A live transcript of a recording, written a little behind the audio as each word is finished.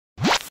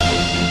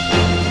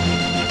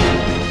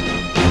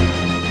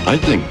I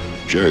think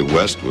Jerry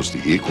West was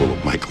the equal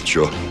of Michael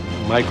Jordan.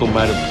 Michael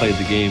might have played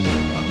the game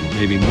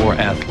maybe more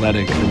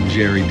athletic than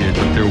Jerry did,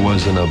 but there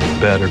wasn't a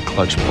better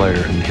clutch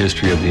player in the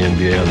history of the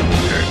NBA other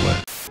than Jerry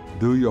West.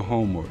 Do your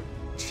homework.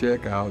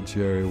 Check out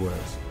Jerry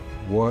West.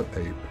 What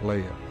a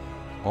player,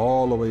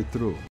 all the way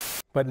through.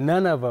 But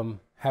none of them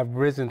have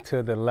risen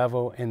to the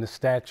level and the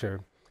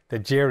stature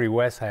that Jerry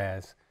West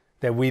has,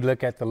 that we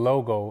look at the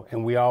logo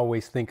and we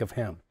always think of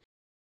him.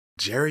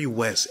 Jerry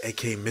West,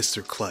 aka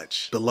Mr.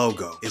 Clutch, the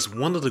logo, is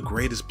one of the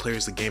greatest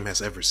players the game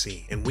has ever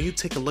seen. And when you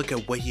take a look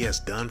at what he has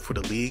done for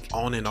the league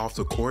on and off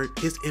the court,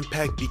 his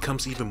impact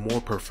becomes even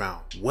more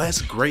profound.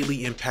 West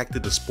greatly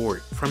impacted the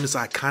sport, from his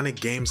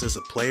iconic games as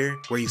a player,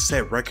 where he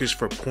set records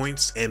for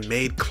points and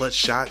made clutch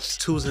shots,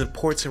 to his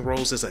important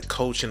roles as a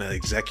coach and an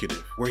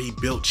executive, where he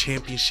built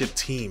championship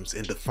teams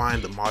and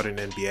defined the modern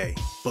NBA.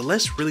 But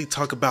let's really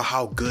talk about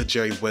how good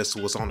Jerry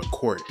West was on the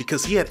court,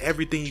 because he had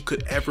everything you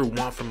could ever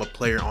want from a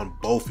player on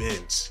both ends.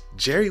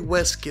 Jerry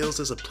West's skills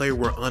as a player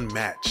were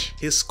unmatched.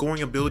 His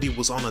scoring ability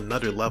was on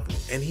another level,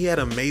 and he had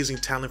amazing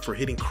talent for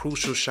hitting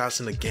crucial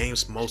shots in the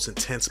game's most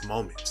intense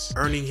moments,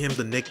 earning him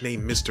the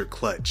nickname Mr.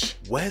 Clutch.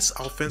 West's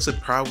offensive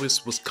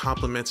prowess was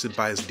complemented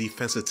by his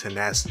defensive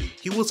tenacity.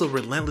 He was a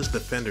relentless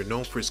defender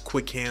known for his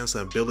quick hands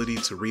and ability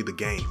to read the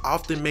game,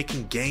 often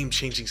making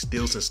game-changing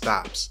steals and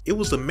stops. It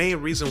was the main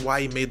reason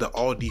why he made the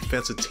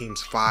all-defensive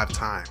teams 5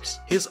 times.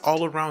 His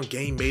all-around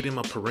game made him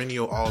a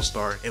perennial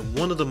all-star and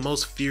one of the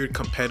most feared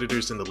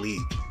competitors in the league.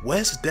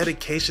 West's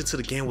dedication to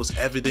the game was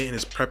evident in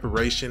his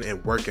preparation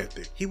and work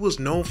ethic. He was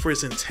known for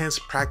his intense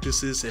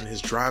practices and his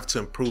drive to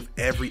improve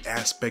every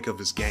aspect of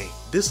his game.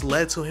 This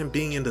led to him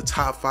being in the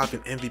top 5 in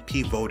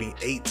MVP voting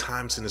 8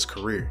 times in his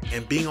career,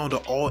 and being on the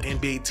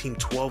All-NBA team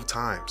 12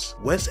 times.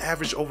 West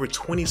averaged over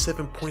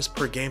 27 points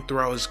per game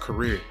throughout his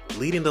career,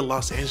 leading the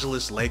Los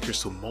Angeles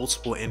Lakers to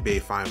multiple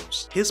NBA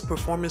Finals. His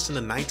performance in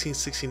the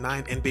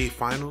 1969 NBA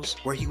Finals,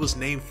 where he was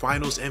named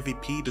Finals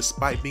MVP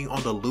despite being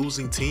on the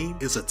losing team,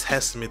 is a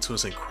testament to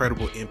his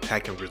incredible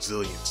impact and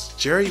resilience.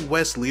 Jerry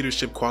West's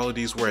leadership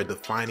qualities were a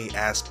defining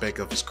aspect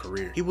of his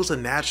career. He was a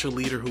natural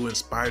leader who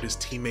inspired his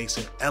teammates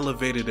and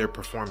elevated their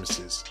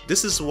performances.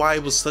 This is why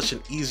it was such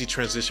an easy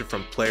transition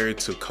from player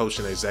to coach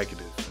and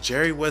executive.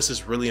 Jerry West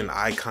is really an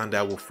icon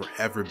that will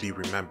forever be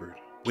remembered.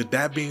 With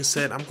that being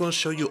said, I'm going to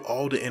show you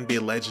all the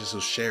NBA legends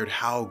who shared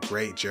how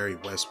great Jerry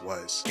West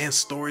was, and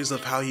stories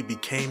of how he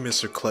became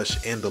Mr.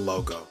 Clutch and the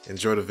logo.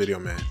 Enjoy the video,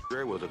 man.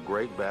 Jerry was a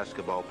great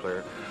basketball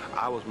player.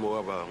 I was more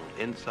of an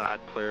inside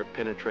player,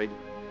 penetrating.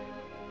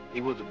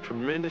 He was a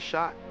tremendous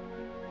shot.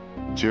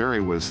 Jerry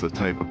was the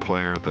type of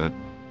player that,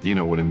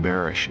 would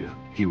embarrass you.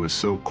 He was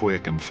so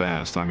quick and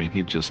fast. I mean,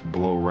 he'd just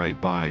blow right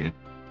by you.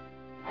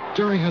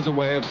 Jerry has a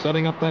way of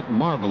setting up that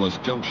marvelous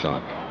jump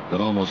shot that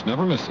almost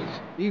never misses.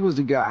 He was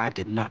the guy I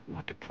did not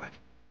want to play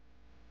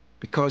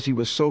because he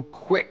was so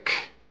quick,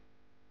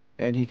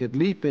 and he could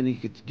leap and he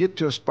could get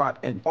to a spot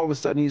and all of a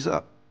sudden he's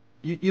up.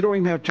 You don't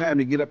even have time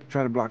to get up and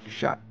try to block the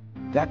shot.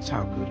 That's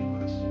how good he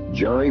was.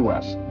 Jerry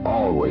West,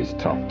 always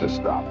tough to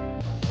stop.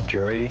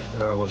 Jerry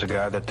was a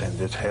guy that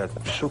just had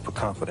super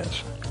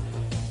confidence,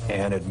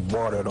 and it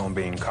bordered on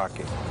being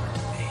cocky.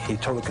 He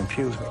totally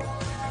confused me,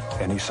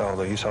 and he saw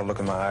the look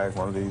in my eyes,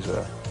 one of these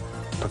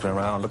looking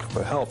around looking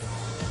for help.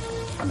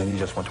 And then he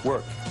just went to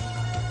work.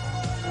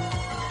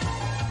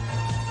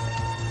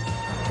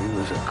 He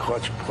was a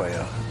clutch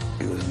player.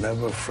 He was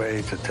never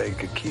afraid to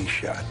take a key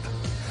shot.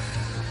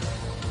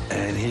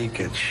 And he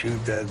could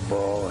shoot that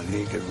ball and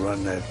he could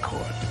run that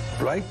court.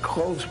 Right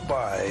close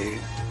by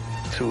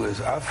to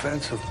his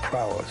offensive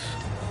prowess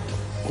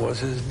was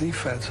his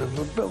defensive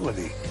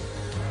ability.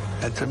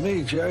 And to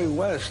me, Jerry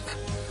West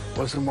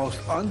was the most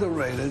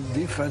underrated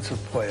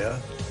defensive player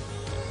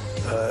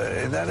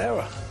in that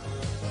era.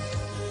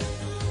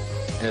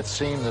 It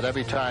seemed that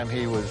every time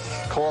he was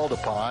called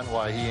upon,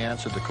 why, he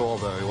answered the call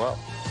very well.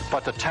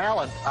 But the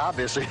talent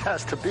obviously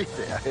has to be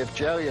there. If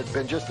Jerry had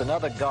been just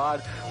another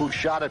guard who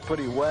shot it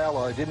pretty well,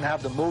 or didn't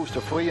have the moves to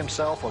free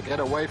himself or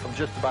get away from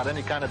just about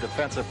any kind of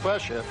defensive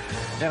pressure,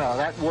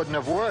 that wouldn't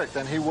have worked,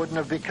 and he wouldn't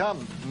have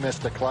become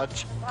Mr.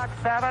 Clutch.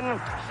 7,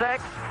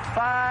 6,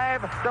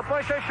 5, to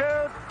push a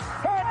shoot.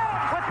 Hit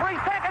with 3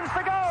 seconds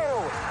to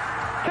go.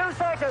 2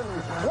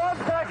 seconds, 1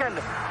 second.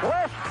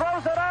 West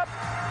throws it up.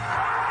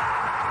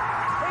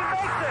 He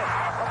makes it.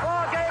 The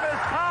ball game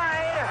is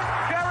tied.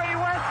 Jerry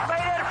West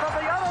made it from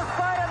the other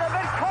side of the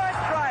midcourt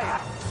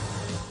stripe.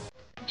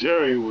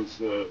 Jerry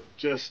was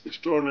just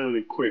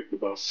extraordinarily quick,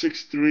 about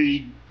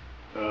 6'3",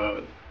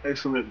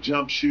 excellent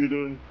jump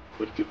shooter,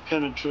 but could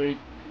penetrate,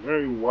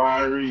 very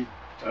wiry,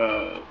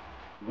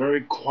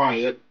 very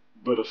quiet,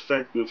 but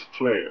effective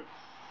player.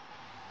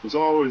 It was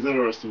always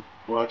interesting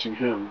watching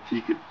him.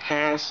 He could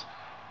pass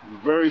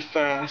very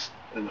fast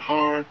and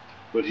hard,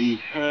 but he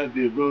had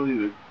the ability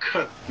to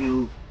cut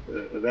through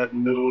that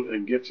middle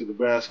and get to the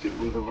basket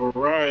with a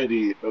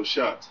variety of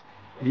shots.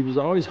 He was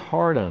always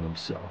hard on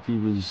himself. He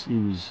was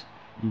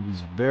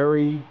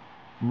very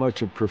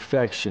much a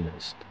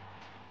perfectionist.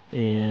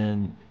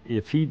 And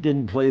if he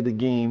didn't play the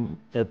game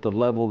at the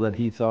level that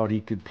he thought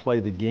he could play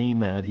the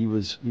game at, he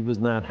was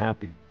not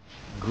happy.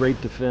 Great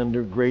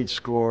defender, great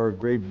scorer,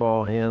 great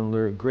ball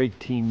handler, great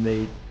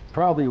teammate.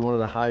 Probably one of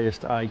the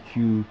highest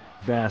IQ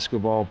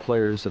basketball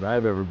players that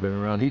I've ever been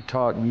around. He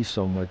taught me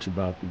so much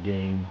about the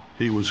game.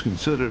 He was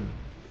considered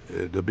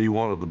to be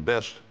one of the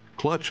best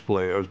clutch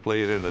players,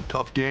 playing in the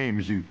tough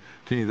games.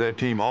 That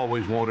team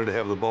always wanted to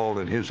have the ball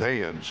in his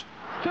hands.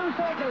 2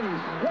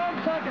 seconds,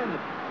 1 second.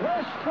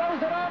 West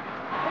throws it up.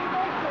 He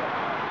makes it.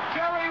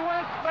 Jerry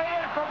West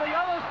made it from the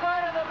other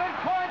side of the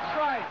mid-point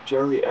stripe.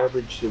 Jerry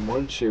averaged in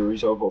one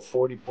series over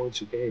 40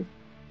 points a game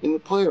in the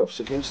playoffs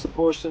against the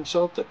Boston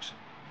Celtics.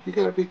 You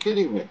gotta be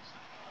kidding me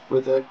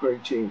with that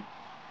great team.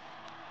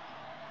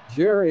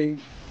 Jerry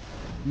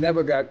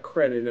never got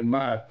credit, in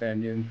my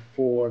opinion,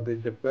 for the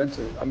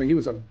defensive. I mean, he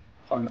was an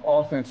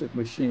offensive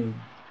machine,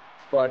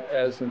 but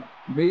as an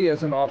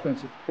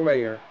offensive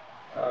player,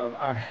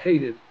 I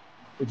hated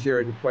for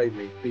Jerry to play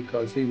me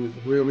because he was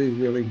really,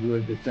 really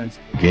good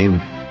defensively. Game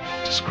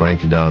just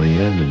cranking down the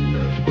end,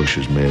 and Bush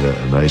has made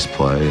a nice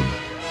play.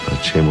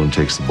 And Chamberlain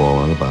takes the ball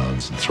out of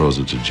bounds and throws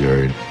it to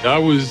Jerry. I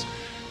was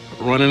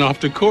running off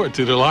the court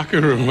to the locker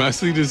room. I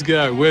see this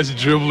guy, West,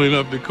 dribbling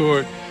up the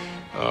court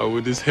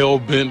with this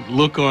hell-bent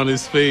look on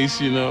his face.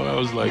 You know, I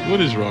was like,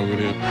 what is wrong with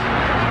him? 2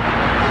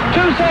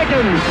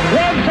 seconds,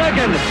 1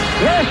 second.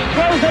 West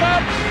throws it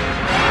up.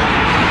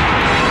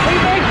 He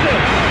makes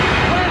it.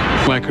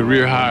 My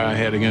career high I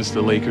had against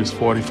the Lakers,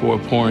 44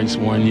 points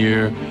one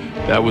year.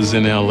 That was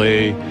in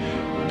L.A.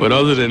 But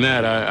other than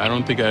that, I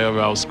don't think I ever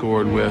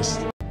outscored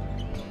West.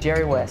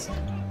 Jerry West.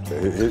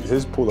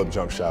 His pull-up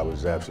jump shot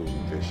was absolutely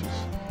vicious.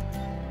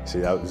 See,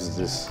 that was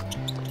just,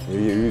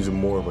 you're using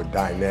more of a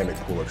dynamic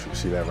pull-up shot.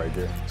 See that right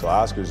there? So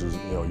Oscar's was,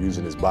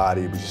 using his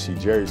body, but you see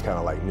Jerry's kind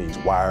of like me. He's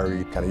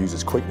wiry, kind of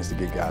uses quickness to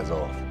get guys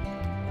off.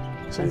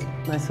 See?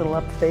 Nice little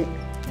up fake.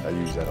 I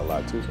use that a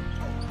lot too.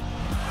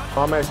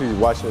 I'm actually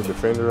watching the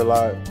defender a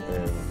lot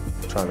and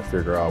trying to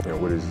figure out,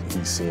 what is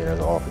he seeing as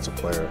an offensive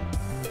player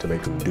to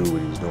make him do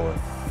what he's doing,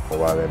 or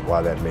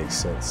why that makes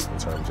sense in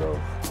terms of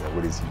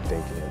what is he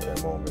thinking at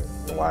that moment,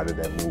 and why did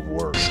that move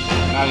work.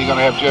 Now you're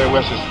gonna have Jerry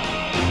West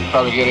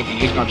probably get it, and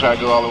he's gonna try to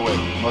go all the way,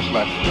 most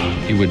likely.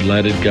 He would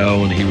let it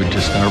go, and he would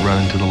just start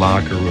running to the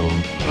locker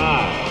room.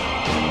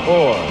 5,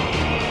 4,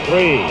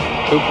 3,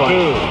 2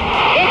 points.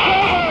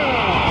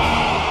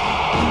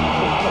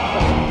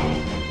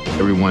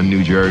 Everyone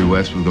knew Jerry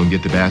West was going to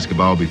get the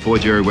basketball. Before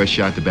Jerry West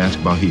shot the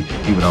basketball, he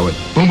would always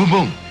boom, boom,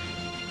 boom.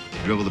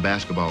 Dribble the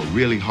basketball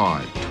really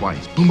hard,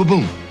 twice. Boom, boom,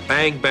 boom.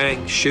 Bang,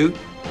 bang, shoot.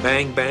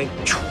 Bang, bang.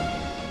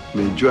 I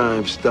mean,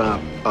 drive, stop,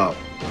 up,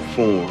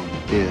 form,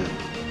 in.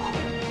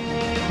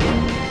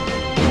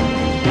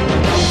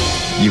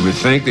 You would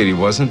think that he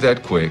wasn't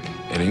that quick,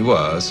 and he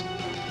was.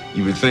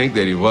 You would think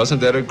that he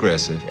wasn't that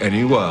aggressive, and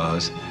he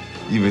was.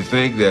 You would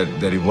think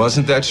that he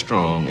wasn't that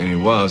strong, and he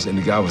was, and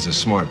the guy was a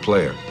smart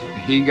player.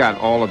 He got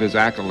all of his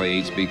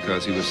accolades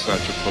because he was such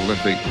a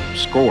prolific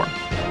scorer.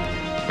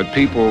 But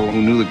people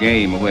who knew the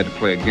game and who had to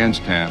play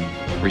against him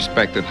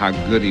respected how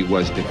good he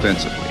was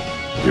defensively.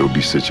 There would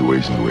be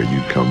situations where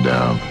you'd come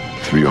down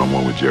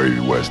 3-on-1 with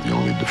Jerry West, the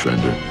only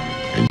defender,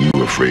 and you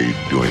were afraid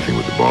to do anything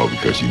with the ball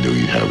because you knew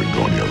you'd have it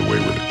going the other way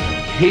with it.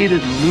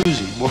 Hated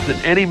losing more than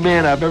any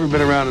man I've ever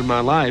been around in my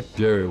life.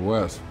 Jerry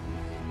West,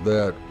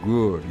 that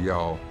good,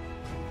 y'all.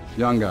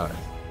 Young guys,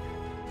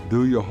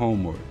 do your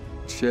homework.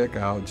 Check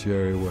out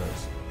Jerry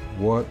West.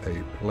 What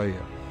a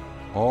player.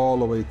 All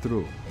the way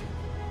through.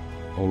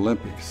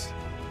 Olympics,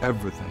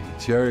 everything.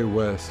 Jerry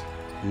West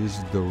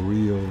is the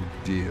real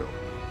deal.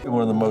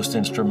 One of the most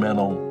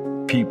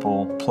instrumental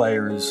people,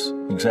 players,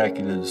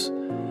 executives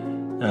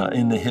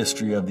in the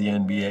history of the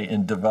NBA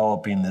in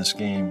developing this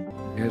game.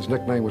 His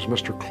nickname was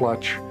Mr.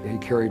 Clutch. He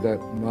carried that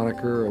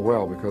moniker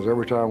well because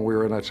every time we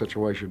were in that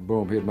situation,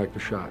 boom, he'd make the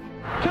shot.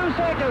 2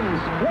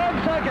 seconds,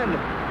 1 second.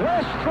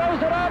 West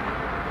throws it up.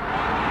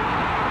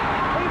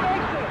 He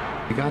makes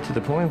it. You got to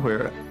the point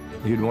where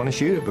you'd want to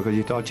shoot it because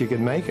you thought you could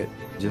make it.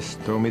 Just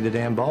throw me the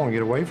damn ball and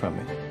get away from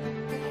it.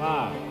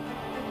 5,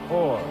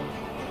 4,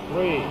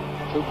 3,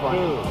 2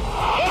 points.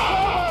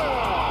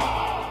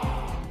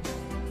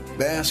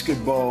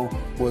 Basketball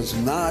was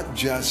not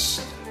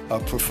just a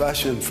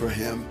profession for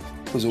him,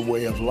 it was a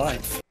way of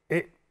life.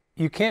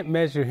 You can't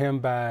measure him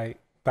by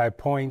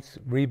points,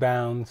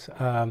 rebounds.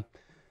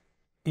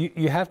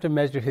 You have to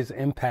measure his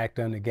impact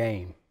on the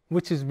game,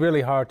 which is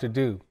really hard to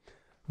do.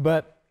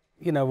 But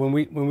when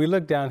we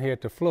look down here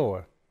at the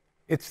floor,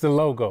 it's the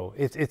logo.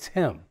 It's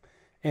him.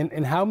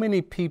 And how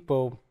many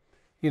people,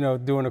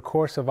 during the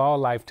course of our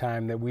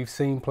lifetime that we've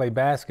seen play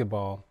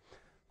basketball,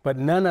 but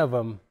none of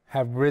them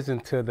have risen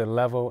to the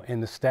level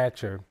and the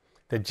stature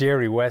that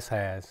Jerry West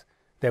has,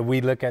 that we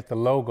look at the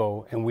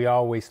logo and we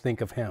always think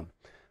of him.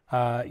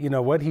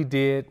 What he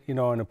did,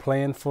 on the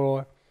playing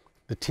floor,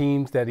 the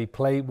teams that he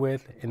played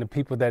with and the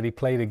people that he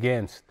played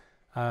against,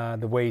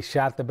 the way he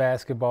shot the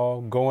basketball,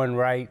 going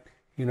right,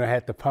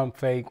 had the pump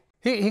fake.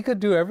 He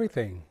could do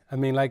everything. I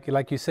mean,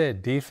 like you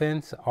said,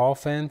 defense,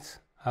 offense,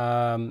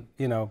 passing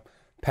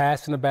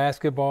the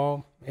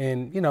basketball,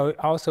 and,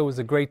 also was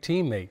a great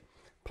teammate.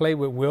 played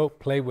with Wilt,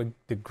 played with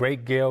the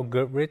great Gail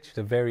Goodrich,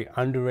 the very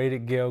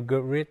underrated Gail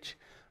Goodrich.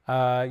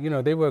 You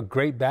know, they were a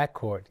great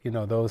backcourt, you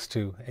know, those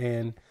two.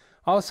 And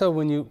also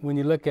when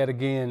you look at,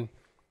 again,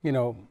 you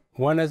know,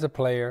 one as a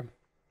player,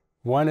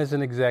 one as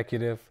an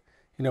executive,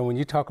 you know, when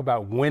you talk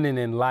about winning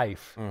in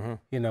life,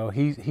 you know,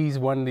 he's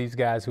one of these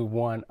guys who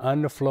won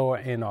on the floor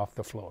and off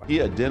the floor.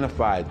 He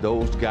identified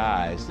those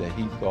guys that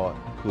he thought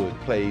could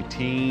play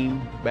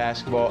team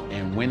basketball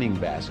and winning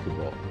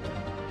basketball.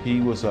 He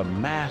was a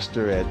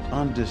master at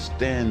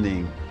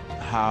understanding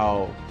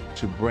how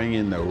to bring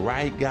in the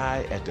right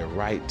guy at the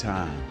right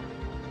time.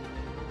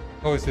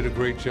 Always did a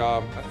great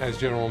job as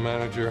general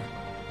manager.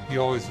 He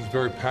always was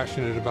very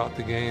passionate about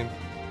the game.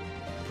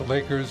 The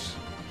Lakers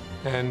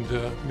and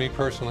me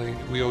personally,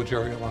 we owe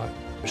Jerry a lot.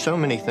 There's so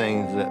many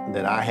things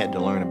that I had to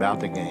learn about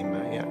the game,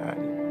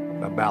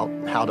 about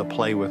how to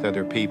play with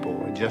other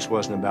people. It just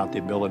wasn't about the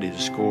ability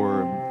to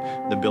score,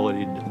 the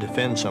ability to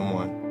defend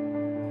someone.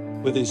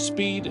 With his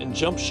speed and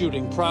jump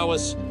shooting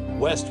prowess,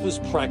 West was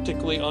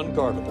practically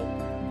unguardable.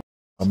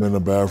 I'm in the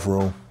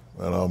bathroom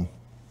and I'm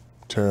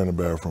tearing the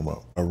bathroom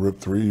up. I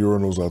ripped 3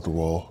 urinals out the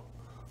wall.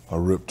 I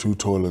ripped 2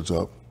 toilets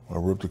up. I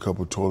ripped a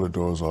couple toilet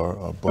doors out.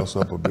 I bust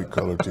up a big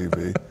color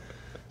TV.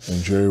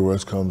 And Jerry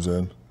West comes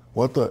in.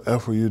 What the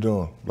F are you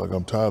doing? Like,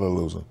 I'm tired of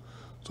losing.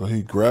 So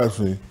he grabs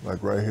me,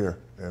 like right here,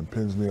 and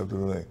pins me up to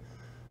the neck.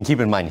 Keep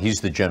in mind,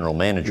 he's the general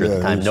manager at the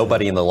time.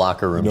 Nobody in the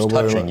locker room's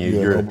touching you.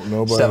 You're a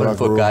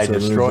 7-foot guy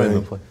destroying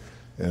the play.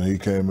 And he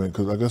came in,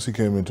 because I guess he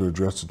came in to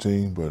address the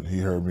team, but he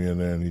heard me in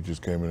there, and he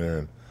just came in there,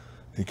 and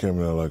he came in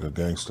there like a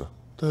gangster.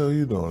 What the hell are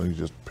you doing? He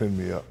just pinned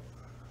me up.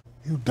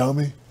 You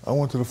dummy. I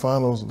went to the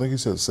finals, I think he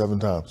said 7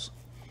 times.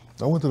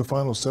 I went to the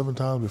finals 7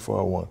 times before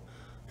I won.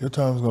 Your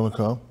time's gonna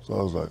come. So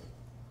I was like,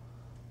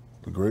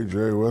 the great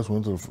Jerry West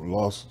went to the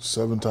lost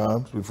 7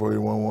 times before he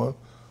won 1.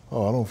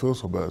 Oh, I don't feel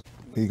so bad.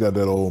 He got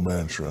that old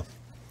man strength.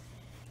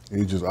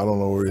 He just, I don't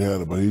know where he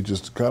had it, but he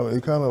just kind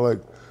of like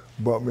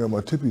brought me on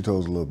my tippy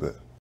toes a little bit.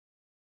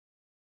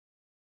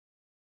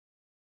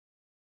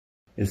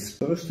 It's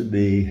supposed to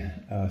be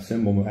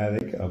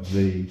symbolic of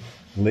the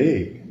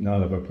league,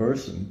 not of a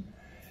person.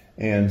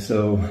 And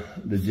so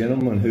the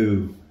gentleman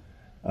who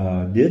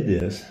did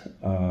this,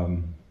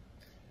 the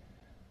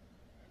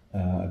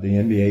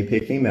NBA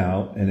picked him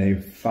out, and they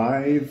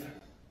 5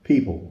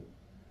 people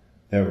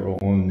that were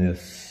on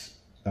this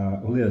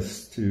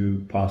list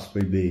to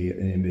possibly be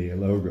an NBA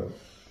logo.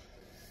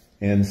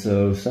 And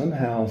so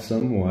somehow,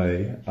 some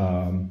way,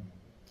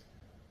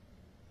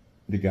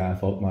 the guy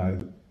thought my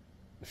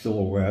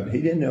silhouette,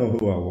 he didn't know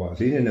who I was.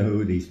 He didn't know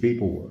who these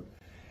people were.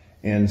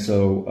 And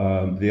so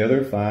the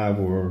other 5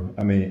 were,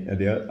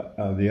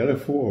 the other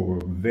 4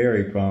 were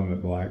very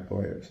prominent black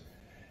players.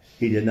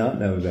 He did not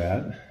know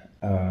that.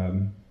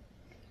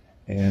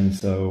 And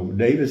so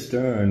David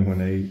Stern, when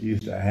they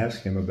used to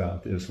ask him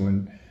about this,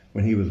 when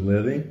he was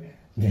living,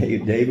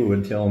 David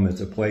would tell him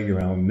it's a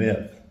playground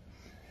myth.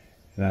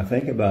 And I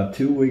think about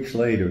 2 weeks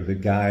later, the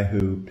guy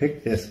who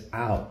picked this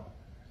out,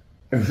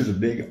 there was a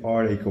big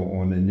article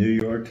on the New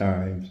York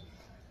Times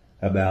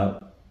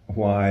about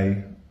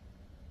why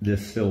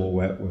this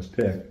silhouette was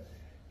picked.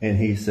 And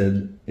he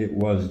said it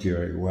was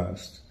Jerry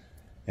West.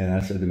 And I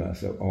said to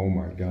myself, oh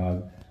my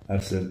God. I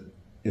said,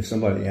 if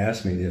somebody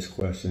asked me this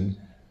question,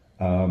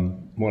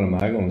 what am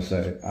I going to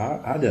say?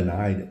 I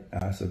denied it.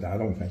 I said, I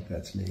don't think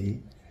that's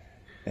me.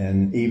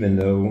 And even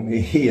though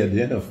he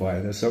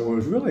identified it, so it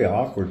was really an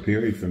awkward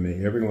period for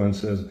me. Everyone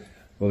says,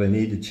 well, they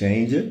need to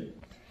change it.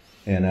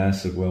 And I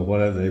said, well,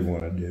 whatever they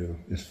want to do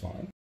is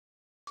fine.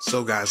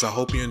 So guys, I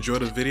hope you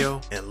enjoyed the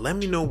video, and let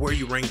me know where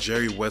you rank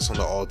Jerry West on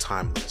the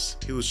all-time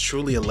list. He was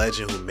truly a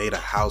legend who made a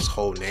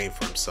household name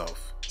for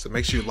himself. So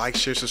make sure you like,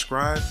 share,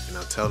 subscribe, and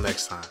until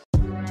next time.